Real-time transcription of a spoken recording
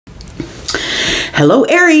Hello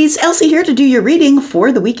Aries, Elsie here to do your reading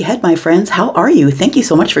for the week ahead, my friends. How are you? Thank you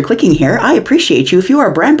so much for clicking here. I appreciate you. If you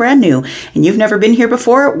are brand new and you've never been here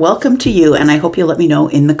before, welcome to you. And I hope you'll let me know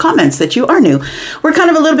in the comments that you are new. We're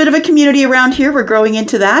kind of a little bit of a community around here. We're growing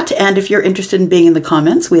into that. And if you're interested in being in the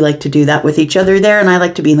comments, we like to do that with each other there. And I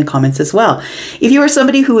like to be in the comments as well. If you are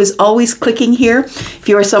somebody who is always clicking here, if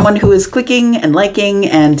you are someone who is clicking and liking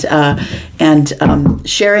and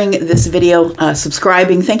sharing this video,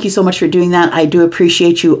 subscribing, thank you so much for doing that. I do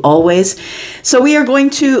appreciate you always. So we are going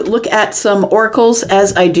to look at some oracles.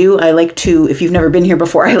 As I do, I like to, if you've never been here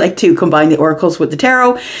before, I like to combine the oracles with the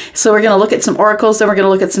tarot. So we're going to look at some oracles, then we're going to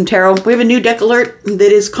look at some tarot. We have a new deck alert that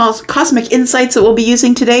is Cosmic Insights that we'll be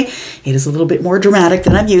using today. It is a little bit more dramatic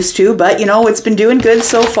than I'm used to, but you know, it's been doing good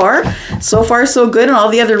so far. So far, so good on all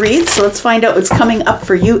the other reads. So let's find out what's coming up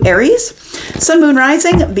for you, Aries. Sun, Moon,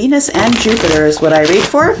 Rising, Venus, and Jupiter is what I read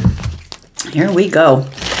for. Here we go.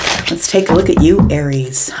 Let's take a look at you,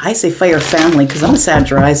 Aries. I say fire family because I'm a Sag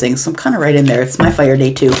rising, so I'm kind of right in there. It's my fire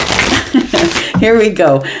day too. Here we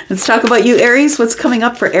go. Let's talk about you, Aries. What's coming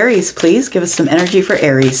up for Aries, please? Give us some energy for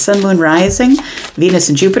Aries. Sun, Moon, Rising, Venus,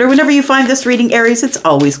 and Jupiter. Whenever you find this reading, Aries, it's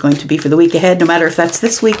always going to be for the week ahead, no matter if that's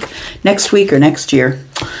this week, or next year.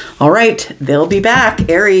 All right, they'll be back.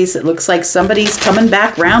 Aries, it looks like somebody's coming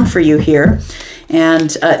back round for you here.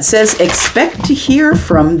 And it says, expect to hear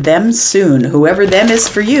from them soon. Whoever them is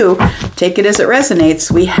for you, take it as it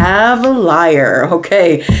resonates. We have a liar.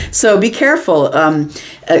 Okay, so be careful.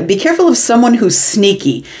 Be careful of someone who's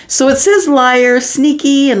sneaky. So it says liar,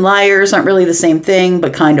 sneaky, and liars aren't really the same thing,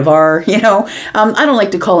 but kind of are, you know. I don't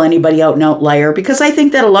like to call anybody out and out liar because I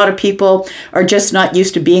think that a lot of people are just not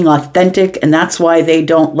used to being authentic, and that's why they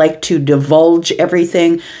don't like to divulge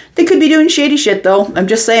everything. They could be doing shady shit, though. I'm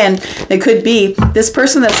just saying, it could be. This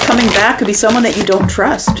person that's coming back could be someone that you don't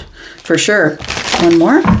trust, for sure. One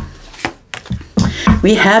more.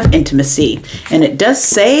 We have intimacy, and it does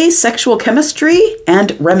say sexual chemistry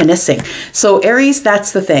and reminiscing. So Aries,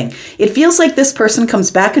 that's the thing. It feels like this person comes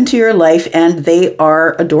back into your life and they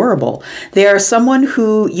are adorable. They are someone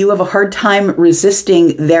who you have a hard time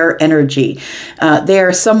resisting their energy. They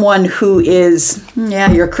are someone who is,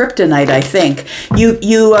 your kryptonite, I think.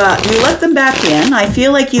 You let them back in. I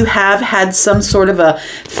feel like you have had some sort of a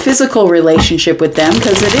physical relationship with them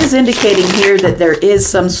because it is indicating here that there is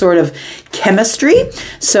some sort of chemistry.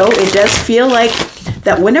 So it does feel like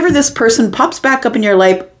that whenever this person pops back up in your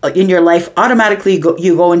life, automatically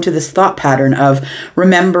you go into this thought pattern of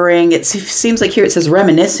remembering. It seems like here it says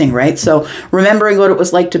reminiscing, right? So remembering what it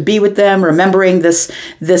was like to be with them, remembering this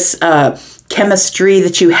chemistry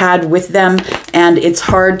that you had with them, and it's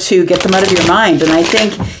hard to get them out of your mind. And I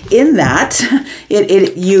think in that,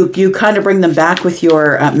 you kind of bring them back with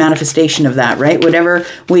your manifestation of that, right? Whatever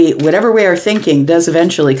we are thinking does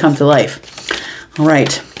eventually come to life. All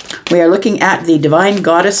right, we are looking at the Divine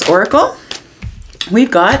Goddess Oracle.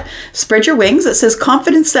 We've got Spread Your Wings. It says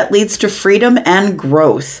confidence that leads to freedom and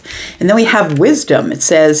growth. And then we have wisdom. It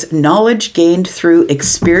says knowledge gained through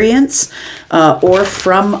experience or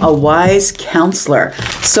from a wise counselor.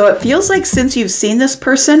 So it feels like since you've seen this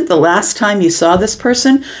person, the last time you saw this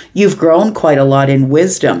person, you've grown quite a lot in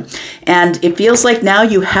wisdom. And it feels like now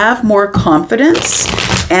you have more confidence.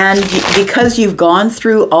 And because you've gone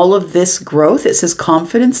through all of this growth, it says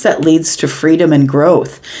confidence that leads to freedom and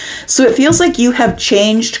growth. So it feels like you have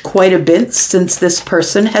changed quite a bit since this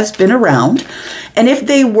person has been around. And if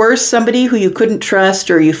they were somebody who you couldn't trust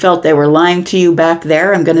or you felt they were lying to you back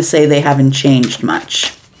there, I'm going to say they haven't changed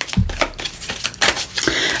much.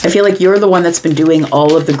 I feel like you're the one that's been doing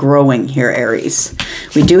all of the growing here, Aries.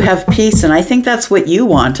 We do have peace, and I think that's what you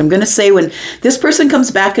want. I'm going to say when this person comes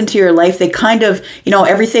back into your life, they kind of, you know,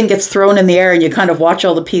 everything gets thrown in the air and you kind of watch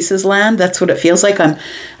all the pieces land. That's what it feels like.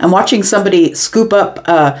 I'm watching somebody scoop up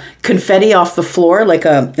confetti off the floor, like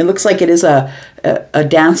it looks like it is a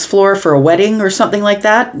dance floor for a wedding or something like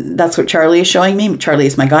that. That's what Charlie is showing me. Charlie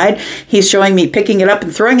is my guide. He's showing me picking it up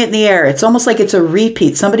and throwing it in the air. It's almost like it's a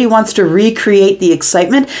repeat. Somebody wants to recreate the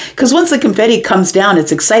excitement because once the confetti comes down,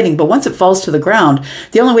 it's exciting. But once it falls to the ground,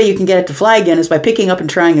 the only way you can get it to fly again is by picking up and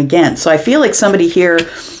trying again. So I feel like somebody here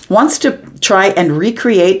wants to try and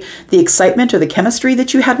recreate the excitement or the chemistry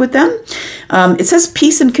that you had with them. It says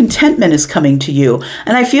peace and contentment is coming to you.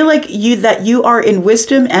 And I feel like you are in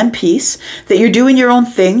wisdom and peace, that you're doing your own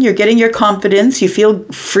thing, you're getting your confidence, you feel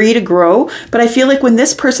free to grow. But I feel like when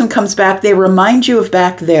this person comes back, they remind you of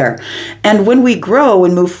back there. And when we grow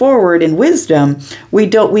and move forward in wisdom, we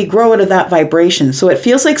grow out of that vibration. So it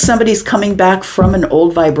feels like somebody's coming back from an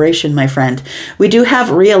old vibration, my friend. We do have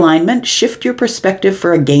realignment, shift your perspective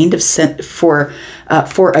for a gain for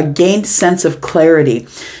a gained sense of clarity.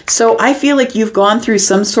 So I feel like you've gone through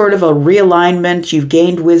some sort of a realignment. You've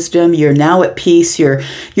gained wisdom. You're now at peace. You're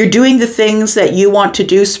doing the things that you want to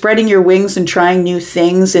do, spreading your wings and trying new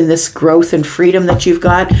things in this growth and freedom that you've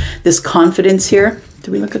got, this confidence here.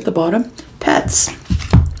 Do we look at the bottom? Pets.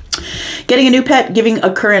 Getting a new pet, giving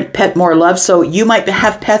a current pet more love. So you might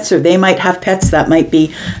have pets, or they might have pets. That might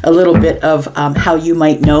be a little bit of how you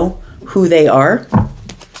might know who they are.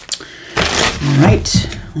 All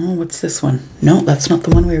right. Oh, what's this one? No, that's not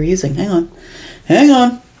the one we were using. Hang on. Hang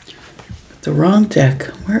on. The wrong deck.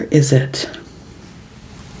 Where is it?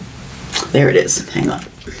 There it is. Hang on.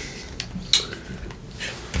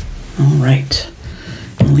 All right.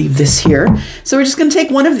 I'll leave this here. So we're just going to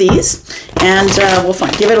take one of these, and we'll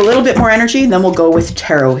give it a little bit more energy, and then we'll go with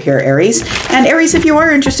tarot here, Aries. And Aries, if you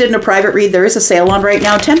are interested in a private read, there is a sale on right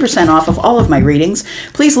now, 10% off of all of my readings.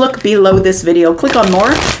 Please look below this video, click on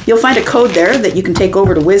more. You'll find a code there that you can take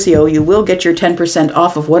over to Wizio. You will get your 10%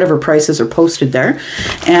 off of whatever prices are posted there,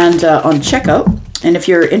 and on checkout. And if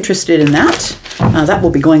you're interested in that, that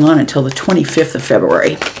will be going on until the 25th of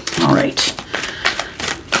February. All right.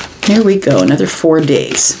 Here we go, another 4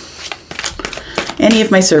 days. Any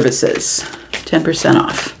of my services, 10%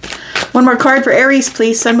 off. One more card for Aries,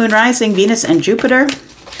 please. Sun, Moon, Rising, Venus, and Jupiter.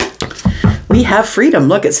 We have freedom.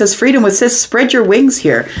 Look, it says freedom. It says spread your wings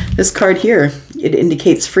here. This card here, it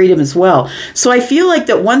indicates freedom as well. So I feel like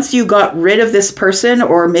that once you got rid of this person,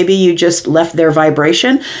 or maybe you just left their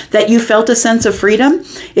vibration, that you felt a sense of freedom.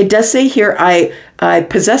 It does say here, I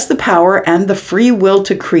possess the power and the free will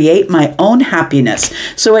to create my own happiness.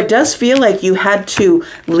 So it does feel like you had to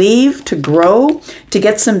leave to grow, to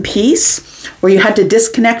get some peace, or you had to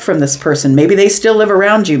disconnect from this person. Maybe they still live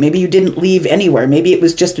around you. Maybe you didn't leave anywhere. Maybe it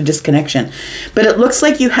was just a disconnection. But it looks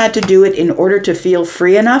like you had to do it in order to feel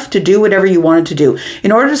free enough to do whatever you wanted to do.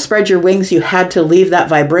 In order to spread your wings, you had to leave that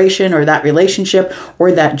vibration or that relationship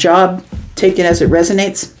or that job. Take it as it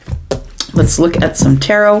resonates. Let's look at some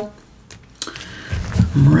tarot.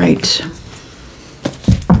 Right.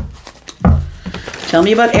 Tell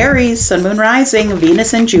me about Aries, Sun, Moon, Rising,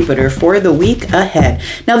 Venus, and Jupiter for the week ahead.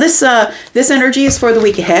 Now this energy is for the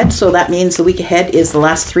week ahead, so that means the week ahead is the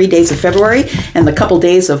last 3 days of February and the couple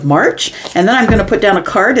days of March. And then I'm going to put down a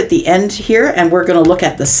card at the end here, and we're going to look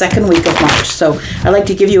at the second week of March. So I like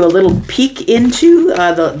to give you a little peek into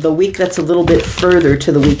the week that's a little bit further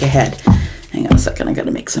to the week ahead. Hang on a second, I got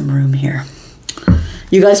to make some room here.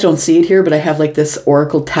 You guys don't see it here, but I have like this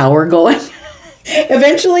oracle tower going.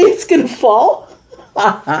 Eventually it's going to fall.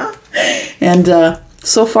 And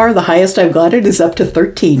so far the highest I've got it is up to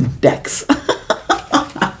 13 decks.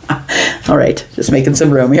 All right, just making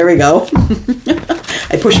some room. Here we go.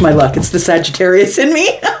 I push my luck. It's the Sagittarius in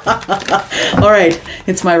me. All right,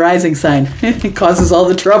 it's my rising sign. It causes all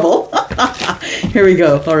the trouble. Here we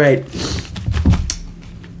go. All right.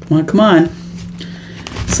 Come on, come on.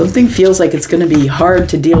 Something feels like it's going to be hard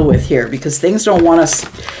to deal with here because things don't want us,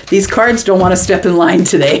 these cards don't want to step in line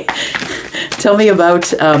today. Tell me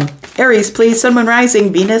about Aries, please. Sun, Moon,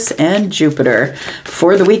 Rising, Venus, and Jupiter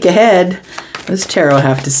for the week ahead. What does tarot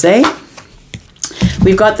have to say?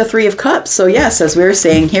 We've got the Three of Cups. So yes, as we were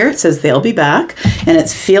saying here, it says they'll be back, and it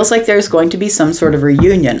feels like there's going to be some sort of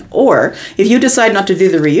reunion. Or if you decide not to do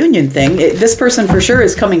the reunion thing, this person for sure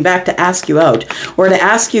is coming back to ask you out, or to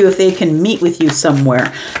ask you if they can meet with you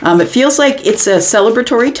somewhere. It feels like it's a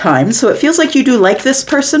celebratory time, so it feels like you do like this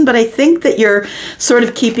person, but I think that you're sort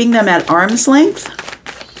of keeping them at arm's length.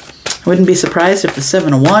 I wouldn't be surprised if the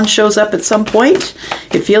Seven of Wands shows up at some point.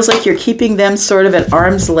 It feels like you're keeping them sort of at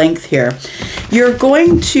arm's length here. You're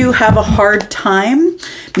going to have a hard time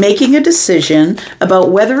making a decision about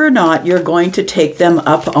whether or not you're going to take them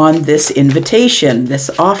up on this invitation, this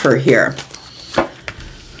offer here.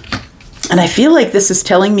 And I feel like this is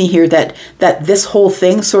telling me here that this whole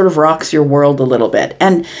thing sort of rocks your world a little bit.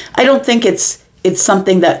 And I don't think it's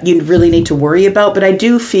something that you really need to worry about, but I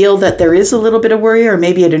do feel that there is a little bit of worry, or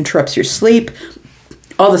maybe it interrupts your sleep.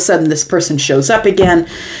 All of a sudden this person shows up again,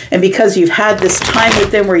 and because you've had this time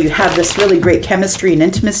with them where you have this really great chemistry and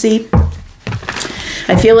intimacy,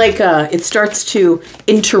 I feel like it starts to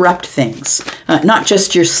interrupt things, not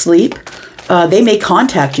just your sleep. They may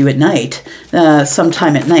contact you at night,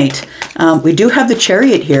 sometime at night. We do have the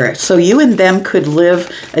Chariot here, so you and them could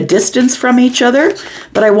live a distance from each other.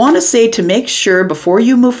 But I want to say to make sure before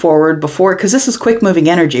you move forward, because this is quick moving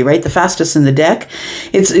energy, right? The fastest in the deck.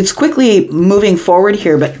 It's quickly moving forward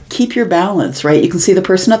here, but keep your balance, right? You can see the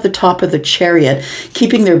person at the top of the Chariot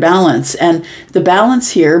keeping their balance. And the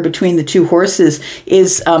balance here between the two horses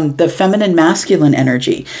is the feminine masculine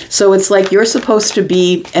energy. So it's like you're supposed to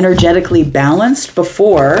be energetically balanced balanced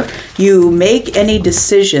before you make any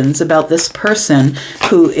decisions about this person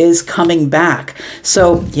who is coming back.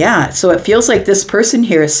 So yeah, so it feels like this person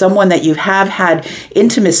here is someone that you have had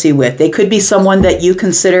intimacy with. They could be someone that you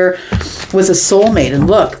consider was a soulmate. And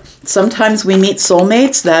look, sometimes we meet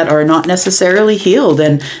soulmates that are not necessarily healed,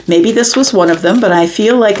 and maybe this was one of them, but I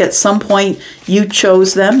feel like at some point you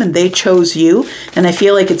chose them and they chose you, and I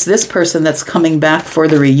feel like it's this person that's coming back for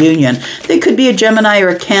the reunion. They could be a Gemini or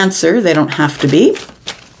a Cancer. They don't have to be.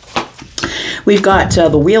 We've got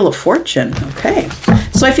the Wheel of Fortune. Okay.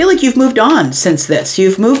 So I feel like you've moved on since this.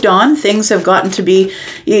 You've moved on. Things have gotten to be,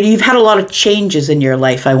 you've had a lot of changes in your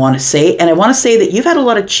life, I want to say. And I want to say that you've had a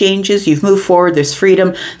lot of changes. You've moved forward. There's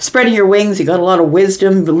freedom, spreading your wings. You got a lot of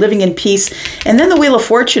wisdom, living in peace. And then the Wheel of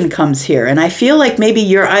Fortune comes here. And I feel like maybe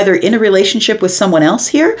you're either in a relationship with someone else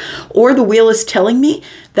here, or the wheel is telling me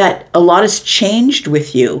that a lot has changed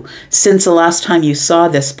with you since the last time you saw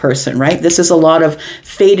this person, right? This is a lot of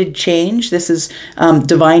fated change. This is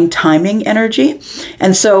divine timing energy.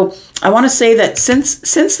 And so I want to say that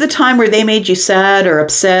since the time where they made you sad or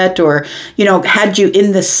upset, or, you know, had you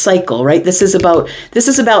in this cycle, right? This is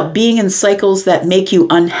about being in cycles that make you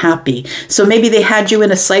unhappy. So maybe they had you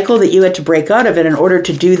in a cycle that you had to break out of, and in order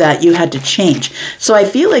to do that, you had to change. So I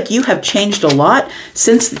feel like you have changed a lot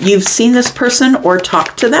since you've seen this person or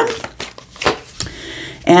talked to them.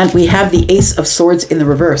 And we have the Ace of Swords in the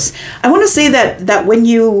reverse. I want to say that when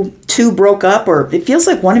you two broke up, or it feels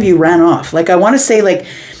like one of you ran off. Like, I want to say, like,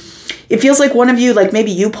 it feels like one of you, like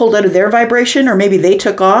maybe you pulled out of their vibration, or maybe they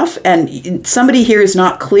took off, and somebody here is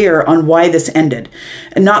not clear on why this ended,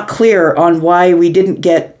 and not clear on why we didn't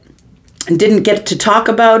get to talk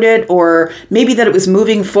about it, or maybe that it was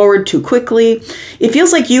moving forward too quickly. It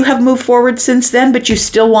feels like you have moved forward since then, but you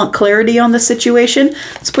still want clarity on the situation.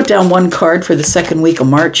 Let's put down one card for the second week of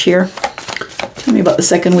March here. Tell me about the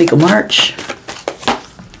second week of March.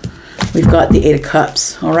 We've got the Eight of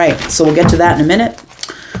Cups. All right, so we'll get to that in a minute.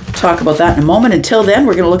 Talk about that in a moment. Until then,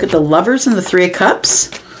 we're going to look at the Lovers and the Three of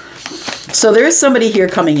Cups. So there is somebody here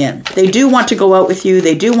coming in. They do want to go out with you.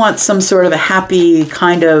 They do want some sort of a happy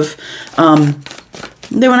kind of,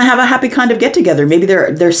 they want to have a happy kind of get together. Maybe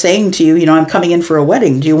they're saying to you, you know, I'm coming in for a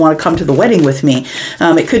wedding. Do you want to come to the wedding with me?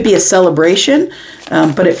 It could be a celebration,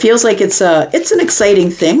 but it feels like it's an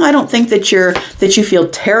exciting thing. I don't think that you feel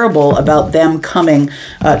terrible about them coming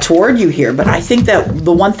toward you here, but I think that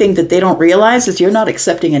the one thing that they don't realize is you're not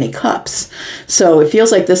accepting any cups. So it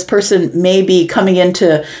feels like this person may be coming in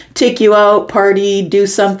to take you out, party, do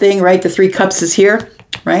something, right? The Three Cups is here.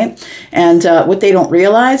 Right? And what they don't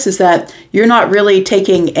realize is that you're not really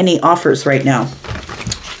taking any offers right now.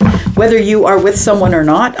 Whether you are with someone or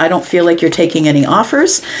not, I don't feel like you're taking any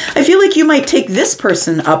offers. I feel like you might take this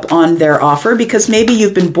person up on their offer because maybe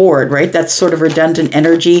you've been bored, right? That's sort of redundant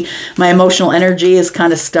energy. My emotional energy is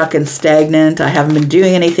kind of stuck and stagnant. I haven't been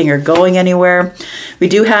doing anything or going anywhere. We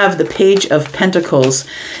do have the Page of Pentacles.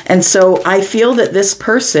 And so I feel that this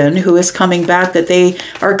person who is coming back, that they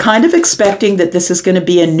are kind of expecting that this is going to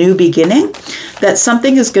be a new beginning, that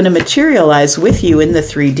something is going to materialize with you in the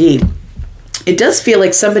 3D. It does feel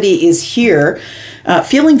like somebody is here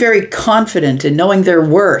feeling very confident and knowing their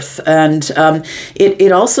worth. And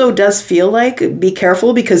it also does feel like, be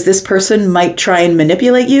careful, because this person might try and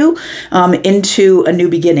manipulate you into a new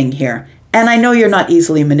beginning here. And I know you're not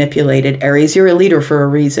easily manipulated, Aries. You're a leader for a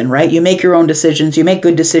reason, right? You make your own decisions. You make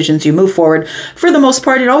good decisions. You move forward. For the most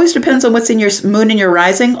part, it always depends on what's in your moon and your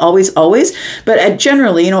rising, always. But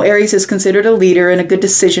generally, you know, Aries is considered a leader and a good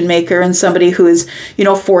decision maker and somebody who is, you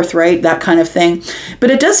know, forthright, that kind of thing. But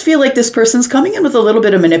it does feel like this person's coming in with a little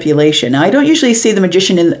bit of manipulation. Now, I don't usually see the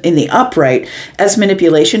Magician in the upright as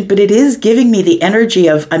manipulation, but it is giving me the energy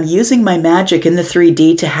of I'm using my magic in the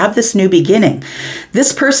 3D to have this new beginning.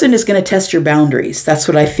 This person is going to test your boundaries. That's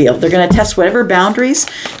what I feel. They're going to test whatever boundaries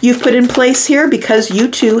you've put in place here, because you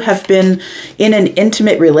two have been in an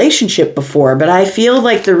intimate relationship before. But I feel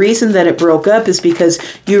like the reason that it broke up is because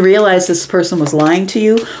you realized this person was lying to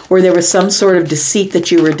you, or there was some sort of deceit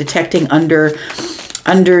that you were detecting under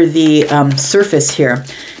the surface here.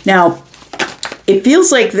 Now, it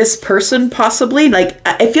feels like this person possibly, like,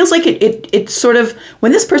 it feels like it sort of,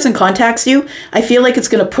 when this person contacts you, I feel like it's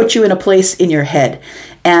going to put you in a place in your head.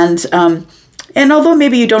 And although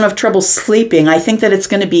maybe you don't have trouble sleeping, I think that it's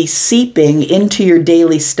going to be seeping into your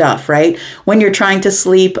daily stuff, right? When you're trying to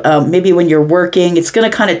sleep, maybe when you're working, it's going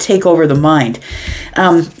to kind of take over the mind.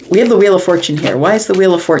 We have the Wheel of Fortune here. Why is the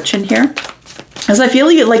Wheel of Fortune here? As I feel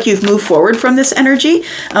like you've moved forward from this energy,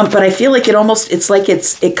 but I feel like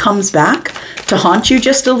it comes back to haunt you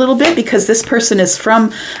just a little bit, because this person is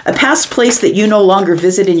from a past place that you no longer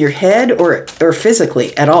visit in your head or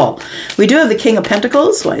physically at all. We do have the King of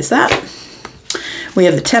Pentacles. Why is that? We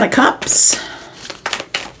have the Ten of Cups.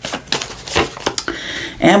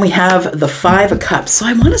 And we have the Five of Cups. So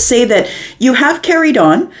I want to say that you have carried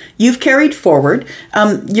on. You've carried forward.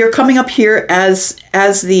 You're coming up here as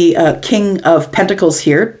the King of Pentacles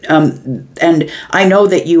here. And I know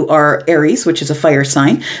that you are Aries, which is a fire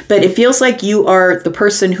sign. But it feels like you are the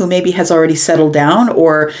person who maybe has already settled down.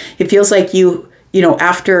 Or it feels like you know,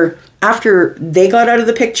 after they got out of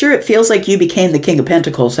the picture, it feels like you became the King of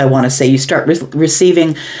Pentacles, I want to say. You start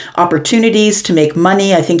receiving opportunities to make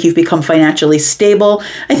money. I think you've become financially stable.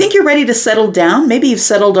 I think you're ready to settle down. Maybe you've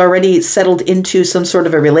already settled into some sort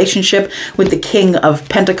of a relationship with the King of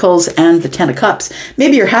Pentacles and the Ten of Cups.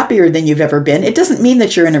 Maybe you're happier than you've ever been. It doesn't mean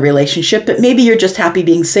that you're in a relationship, but maybe you're just happy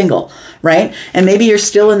being single, right? And maybe you're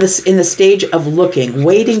still in the stage of looking,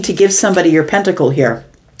 waiting to give somebody your pentacle here.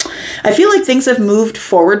 I feel like things have moved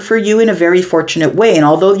forward for you in a very fortunate way. And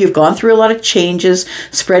although you've gone through a lot of changes,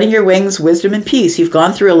 spreading your wings, wisdom and peace, you've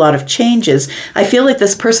gone through a lot of changes. I feel like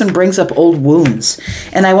this person brings up old wounds.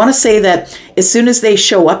 And I want to say that as soon as they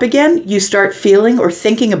show up again, you start feeling or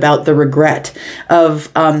thinking about the regret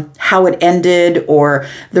of how it ended, or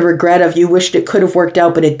the regret of you wished it could have worked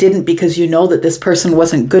out, but it didn't, because you know that this person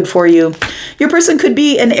wasn't good for you. Your person could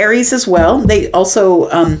be an Aries as well. They also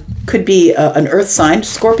could be an earth sign.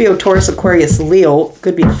 Scorpio, Taurus, Aquarius, Leo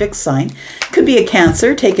could be a fixed sign. Could be a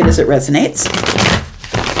Cancer. Take it as it resonates.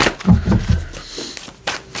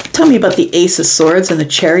 Tell me about the Ace of Swords and the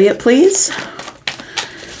Chariot, please.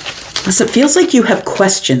 So it feels like you have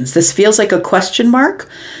questions. This feels like a question mark.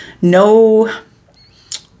 No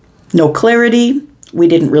clarity. We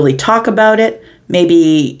didn't really talk about it.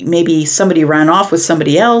 Maybe somebody ran off with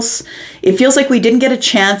somebody else. It feels like we didn't get a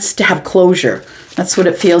chance to have closure. That's what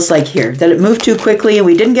it feels like here, that it moved too quickly and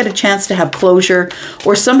we didn't get a chance to have closure,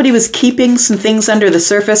 or somebody was keeping some things under the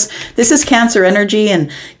surface. This is Cancer energy,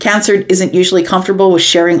 and Cancer isn't usually comfortable with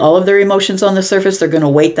sharing all of their emotions on the surface. They're going to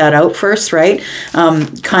wait that out first, right?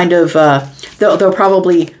 They'll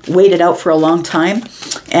probably wait it out for a long time.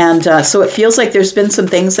 And so it feels like there's been some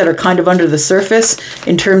things that are kind of under the surface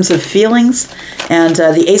in terms of feelings. And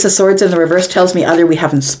the Ace of Swords in the reverse tells me either we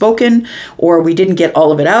haven't spoken or we didn't get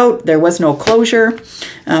all of it out. There was no closure.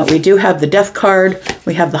 We do have the Death card.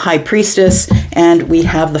 We have the High Priestess, and we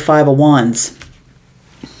have the Five of Wands.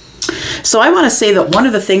 So I want to say that one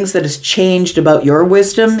of the things that has changed about your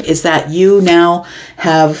wisdom is that you now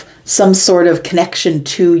have some sort of connection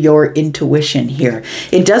to your intuition here.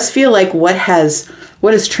 It does feel like what has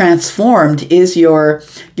transformed is your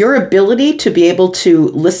ability to be able to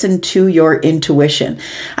listen to your intuition.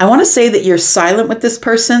 I want to say that you're silent with this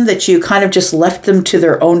person, that you kind of just left them to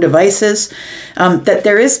their own devices, that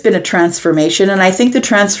there has been a transformation. And I think the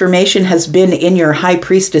transformation has been in your High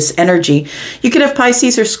Priestess energy. You could have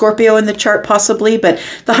Pisces or Scorpio in the chart possibly, but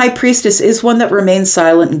the High Priestess is one that remains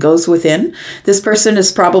silent and goes within. This person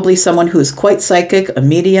is probably someone who is quite psychic, a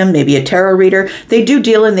medium, maybe a tarot reader. They do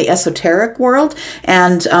deal in the esoteric world,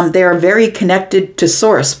 and they are very connected to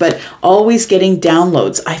source, but always getting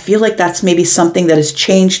downloads. I feel like that's maybe something that has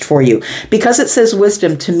changed for you. Because it says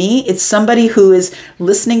wisdom, to me, it's somebody who is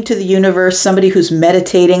listening to the universe, somebody who's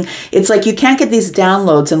meditating. It's like you can't get these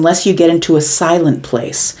downloads unless you get into a silent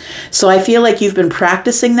place. So I feel like you've been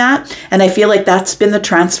practicing that, and I feel like that's been the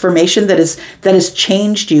transformation that has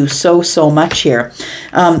changed you so much here.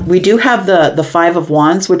 We do have the Five of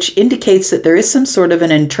Wands, which indicates that there is some sort of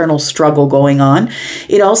an internal struggle going on.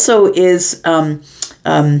 It also is,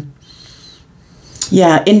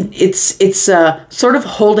 it's sort of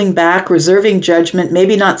holding back, reserving judgment,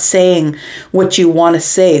 maybe not saying what you want to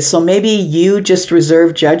say. So maybe you just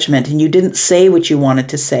reserved judgment and you didn't say what you wanted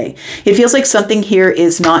to say. It feels like something here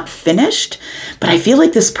is not finished, but I feel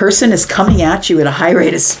like this person is coming at you at a high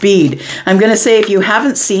rate of speed. I'm going to say, if you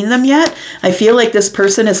haven't seen them yet, I feel like this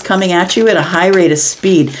person is coming at you at a high rate of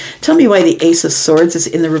speed. Tell me why the Ace of Swords is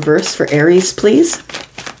in the reverse for Aries, please.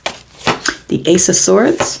 The Ace of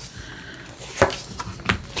Swords.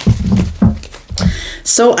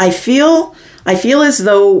 So I feel as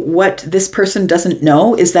though what this person doesn't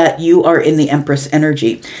know is that you are in the Empress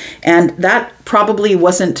energy. And that probably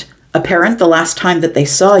wasn't apparent the last time that they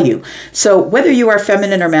saw you. So whether you are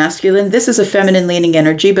feminine or masculine, this is a feminine leaning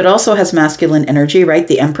energy, but also has masculine energy, right?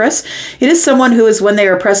 The Empress. It is someone who is, when they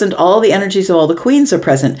are present, all the energies of all the queens are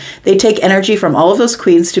present. They take energy from all of those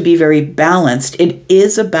queens to be very balanced. It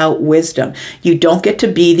is about wisdom. You don't get to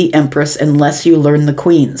be the Empress unless you learn the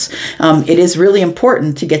queens. It is really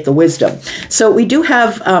important to get the wisdom. So we do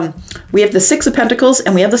have, we have the Six of Pentacles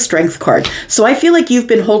and we have the Strength card. So I feel like you've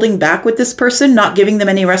been holding back with this person, not giving them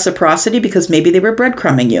any reciprocity because maybe they were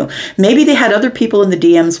breadcrumbing you. Maybe they had other people in the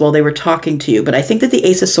DMs while they were talking to you. But I think that the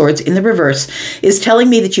Ace of Swords in the reverse is telling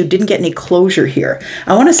me that you didn't get any closure here.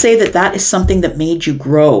 I want to say that that is something that made you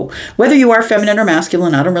grow. Whether you are feminine or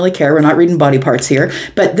masculine, I don't really care. We're not reading body parts here.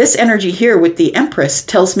 But this energy here with the Empress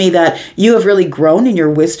tells me that you have really grown in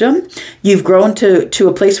your wisdom. You've grown to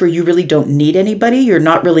a place where you really don't need anybody. You're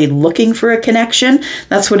not really looking for a connection.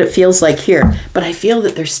 That's what it feels like here. But I feel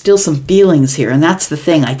that there's still some feelings here. And that's the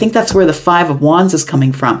thing. I think that's where the Five of Wands is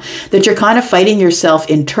coming from. That you're kind of fighting yourself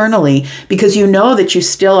internally because you know that you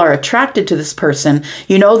still are attracted to this person.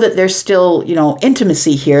 You know that there's still, you know,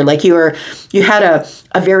 intimacy here. Like you had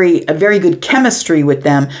a very good chemistry with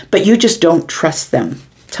them, but you just don't trust them.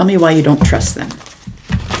 Tell me why you don't trust them.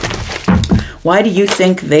 Why do you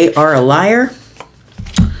think they are a liar?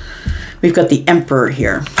 We've got the Emperor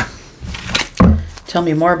here. Tell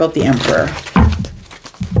me more about the Emperor.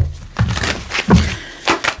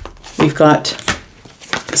 We've got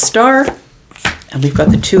the Star, and we've got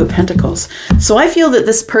the Two of Pentacles. So I feel that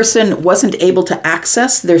this person wasn't able to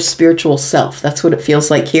access their spiritual self. That's what it feels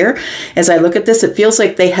like here. As I look at this, it feels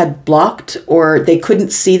like they had blocked or they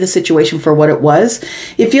couldn't see the situation for what it was.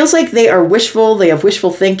 It feels like they are wishful. They have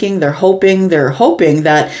wishful thinking. They're hoping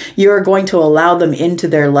that you're going to allow them into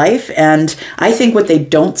their life. And I think what they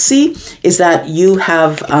don't see is that you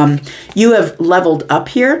have leveled up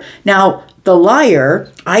here. Now, the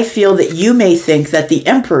liar, I feel that you may think that the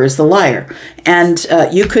Emperor is the liar, and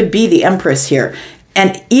you could be the Empress here.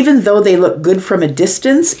 And even though they look good from a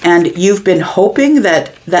distance and you've been hoping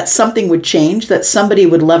that something would change, that somebody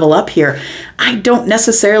would level up here, I don't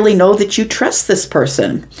necessarily know that you trust this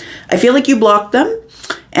person. I feel like you blocked them,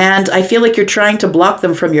 and I feel like you're trying to block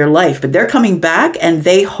them from your life, but they're coming back and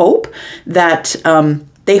they hope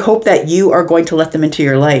that you are going to let them into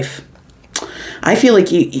your life. I feel like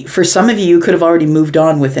for some of you, you could have already moved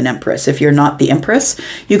on with an Empress. If you're not the Empress,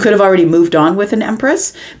 you could have already moved on with an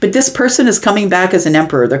Empress. But this person is coming back as an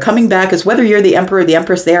Emperor. They're coming back as, whether you're the Emperor or the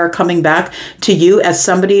Empress, they are coming back to you as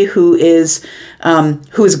somebody who is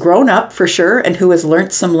grown up for sure and who has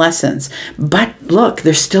learned some lessons. But look,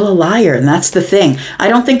 they're still a liar, and that's the thing. I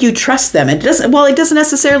don't think you trust them. It doesn't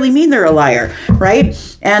necessarily mean they're a liar,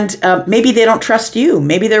 right? And maybe they don't trust you.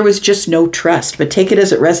 Maybe there was just no trust, but take it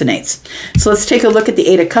as it resonates. So let's take a look at the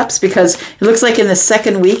Eight of Cups, because it looks like in the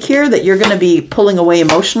second week here that you're going to be pulling away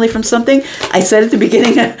emotionally from something. I said at the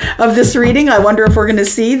beginning of this reading, I wonder if we're going to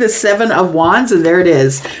see the Seven of Wands, and there it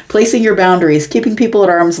is. Placing your boundaries, keeping people at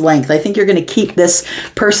arm's length. I think you're going to keep this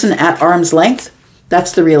person at arm's length.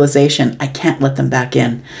 That's the realization. I can't let them back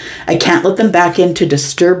in. I can't let them back in to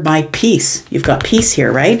disturb my peace. You've got peace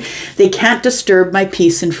here, right? They can't disturb my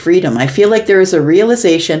peace and freedom. I feel like there is a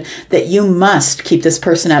realization that you must keep this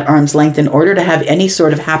person at arm's length in order to have any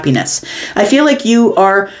sort of happiness. I feel like you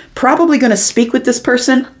are probably going to speak with this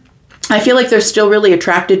person. I feel like they're still really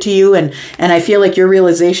attracted to you, and I feel like your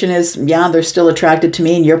realization is, yeah, they're still attracted to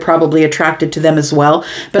me, and you're probably attracted to them as well.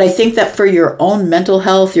 But I think that for your own mental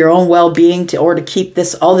health, your own well-being, or to keep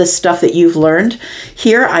all this stuff that you've learned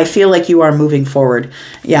here, I feel like you are moving forward.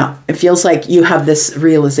 Yeah, it feels like you have this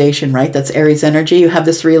realization, right? That's Aries energy. You have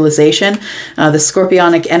this realization, the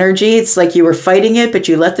Scorpionic energy. It's like you were fighting it, but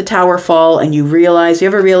you let the tower fall, and you realize, you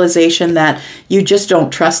have a realization that you just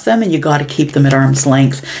don't trust them, and you got to keep them at arm's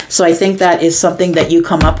length. So I think that is something that you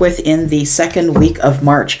come up with in the second week of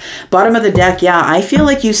March. Bottom of the deck, yeah, I feel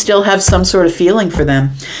like you still have some sort of feeling for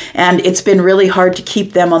them. And it's been really hard to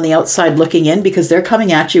keep them on the outside looking in because they're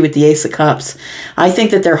coming at you with the Ace of Cups. I think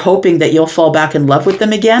that they're hoping that you'll fall back in love with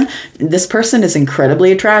them again. This person is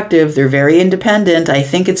incredibly attractive. They're very independent. I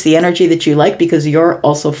think it's the energy that you like because you're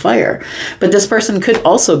also fire. But this person could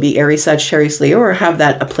also be Aries, Sagittarius, Leo, or have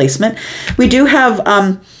that a placement. We do have...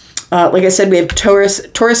 like I said, we have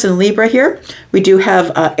Taurus and Libra here. We do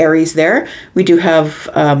have Aries there. We do have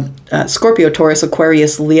Scorpio, Taurus,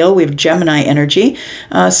 Aquarius, Leo. We have Gemini energy.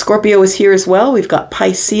 Scorpio is here as well. We've got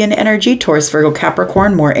Piscean energy, Taurus, Virgo,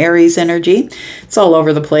 Capricorn, more Aries energy. It's all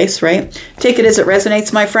over the place, right? Take it as it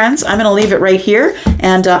resonates, my friends. I'm going to leave it right here,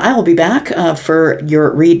 and I will be back for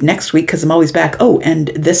your read next week because I'm always back. Oh, and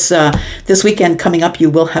this weekend coming up, you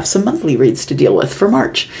will have some monthly reads to deal with for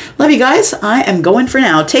March. Love you guys. I am going for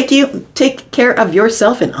now. Take care of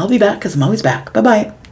yourself, and I'll be back because I'm always back. Bye-bye.